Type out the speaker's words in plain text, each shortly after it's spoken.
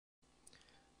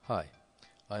Hi,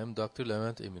 I am Dr.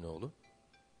 Levent Eminoğlu.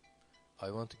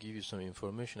 I want to give you some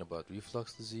information about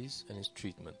reflux disease and its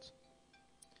treatment.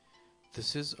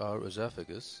 This is our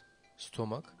esophagus,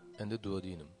 stomach, and the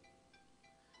duodenum.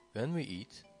 When we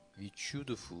eat, we chew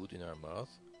the food in our mouth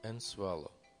and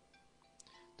swallow.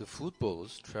 The food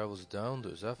bolus travels down the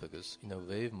esophagus in a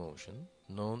wave motion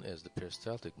known as the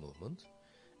peristaltic movement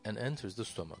and enters the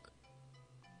stomach.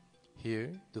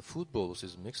 Here, the food bolus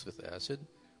is mixed with acid,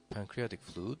 pancreatic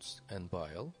fluids, and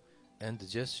bile, and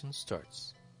digestion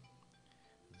starts.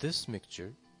 This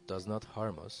mixture does not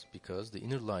harm us because the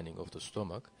inner lining of the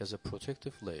stomach has a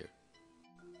protective layer.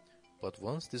 But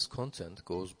once this content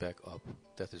goes back up,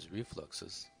 that is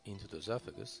refluxes, into the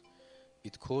esophagus,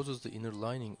 it causes the inner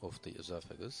lining of the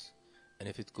esophagus, and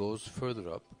if it goes further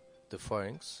up, the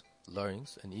pharynx,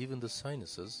 larynx, and even the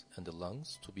sinuses and the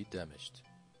lungs to be damaged.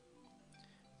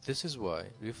 This is why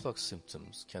reflux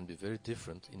symptoms can be very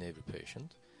different in every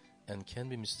patient and can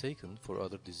be mistaken for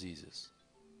other diseases.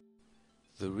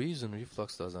 The reason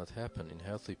reflux does not happen in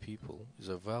healthy people is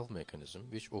a valve mechanism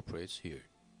which operates here.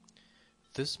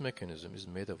 This mechanism is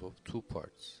made up of two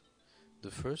parts.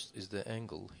 The first is the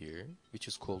angle here, which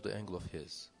is called the angle of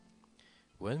His.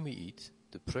 When we eat,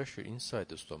 the pressure inside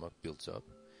the stomach builds up,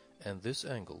 and this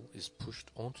angle is pushed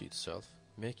onto itself,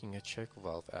 making a check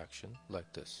valve action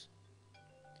like this.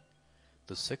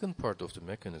 The second part of the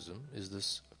mechanism is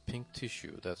this pink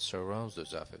tissue that surrounds the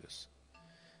esophagus.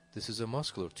 This is a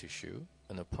muscular tissue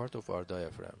and a part of our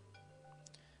diaphragm.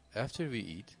 After we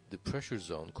eat, the pressure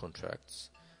zone contracts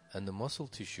and the muscle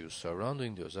tissue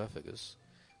surrounding the esophagus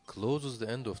closes the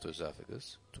end of the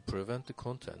esophagus to prevent the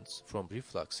contents from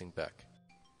refluxing back.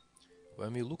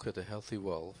 When we look at a healthy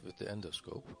valve with the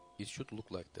endoscope, it should look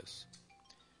like this.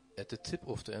 At the tip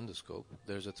of the endoscope,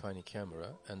 there is a tiny camera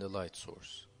and a light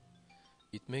source.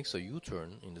 It makes a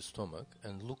U-turn in the stomach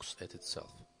and looks at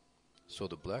itself. So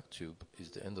the black tube is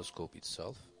the endoscope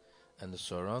itself, and the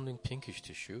surrounding pinkish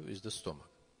tissue is the stomach.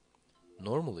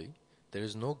 Normally, there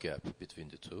is no gap between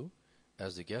the two,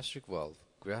 as the gastric valve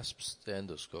grasps the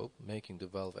endoscope, making the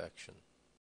valve action.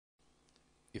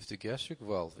 If the gastric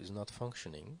valve is not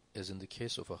functioning, as in the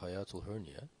case of a hiatal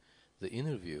hernia, the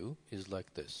inner view is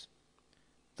like this.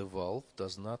 The valve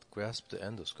does not grasp the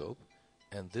endoscope,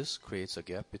 and this creates a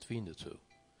gap between the two.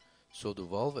 So the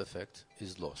valve effect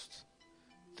is lost.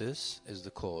 This is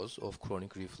the cause of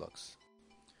chronic reflux.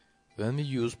 When we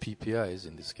use PPIs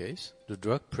in this case, the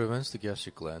drug prevents the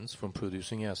gastric glands from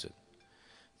producing acid.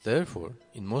 Therefore,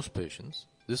 in most patients,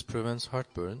 this prevents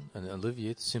heartburn and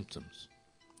alleviates symptoms.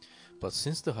 But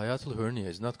since the hiatal hernia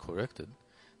is not corrected,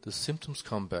 the symptoms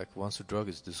come back once the drug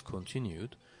is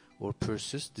discontinued or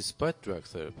persist despite drug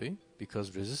therapy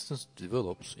because resistance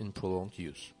develops in prolonged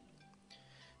use.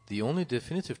 The only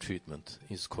definitive treatment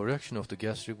is correction of the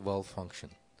gastric valve function.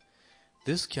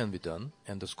 This can be done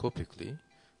endoscopically,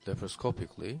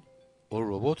 laparoscopically, or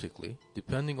robotically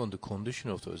depending on the condition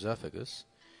of the esophagus,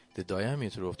 the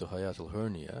diameter of the hiatal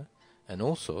hernia, and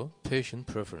also patient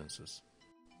preferences.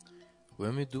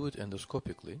 When we do it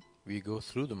endoscopically, we go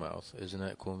through the mouth as in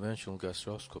a conventional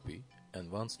gastroscopy,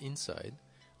 and once inside,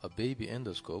 a baby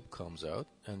endoscope comes out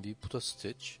and we put a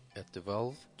stitch at the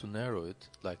valve to narrow it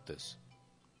like this.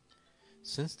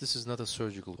 Since this is not a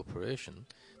surgical operation,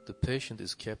 the patient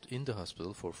is kept in the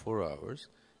hospital for 4 hours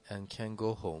and can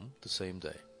go home the same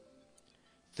day.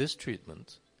 This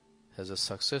treatment has a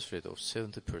success rate of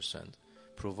 70%,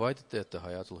 provided that the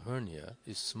hiatal hernia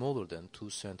is smaller than 2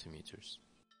 centimeters.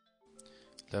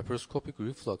 Laparoscopic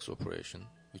reflux operation,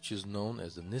 which is known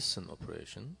as the Nissen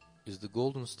operation, is the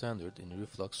golden standard in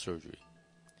reflux surgery.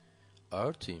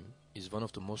 Our team is one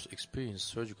of the most experienced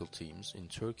surgical teams in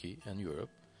Turkey and Europe,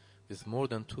 with more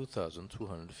than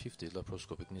 2,250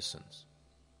 laparoscopic Nissens.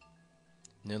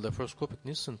 In a laparoscopic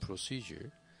Nissen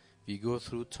procedure, we go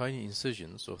through tiny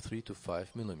incisions of 3 to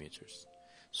 5 millimeters,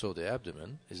 so the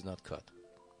abdomen is not cut.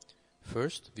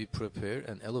 First, we prepare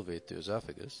and elevate the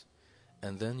esophagus,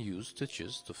 and then use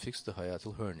stitches to fix the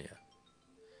hiatal hernia.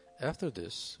 After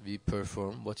this, we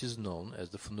perform what is known as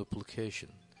the fundoplication,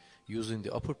 using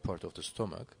the upper part of the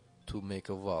stomach to make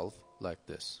a valve like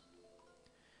this.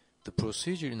 The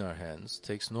procedure in our hands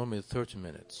takes normally 30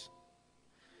 minutes.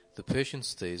 The patient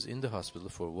stays in the hospital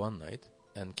for 1 night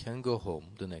and can go home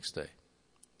the next day.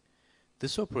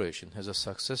 This operation has a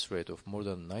success rate of more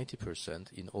than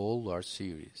 90% in all large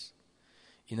series.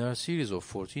 In our series of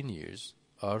 14 years,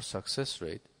 our success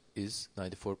rate is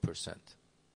 94%.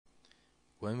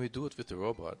 When we do it with the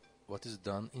robot, what is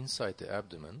done inside the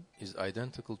abdomen is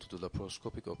identical to the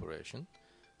laparoscopic operation,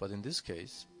 but in this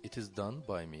case, it is done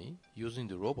by me using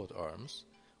the robot arms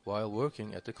while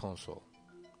working at the console.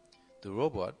 The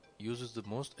robot uses the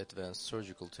most advanced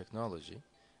surgical technology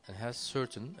and has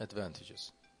certain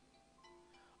advantages.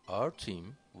 Our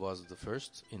team was the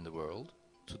first in the world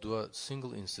to do a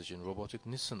single incision robotic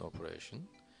Nissen operation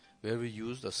where we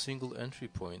used a single entry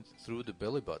point through the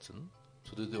belly button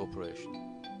to do the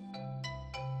operation.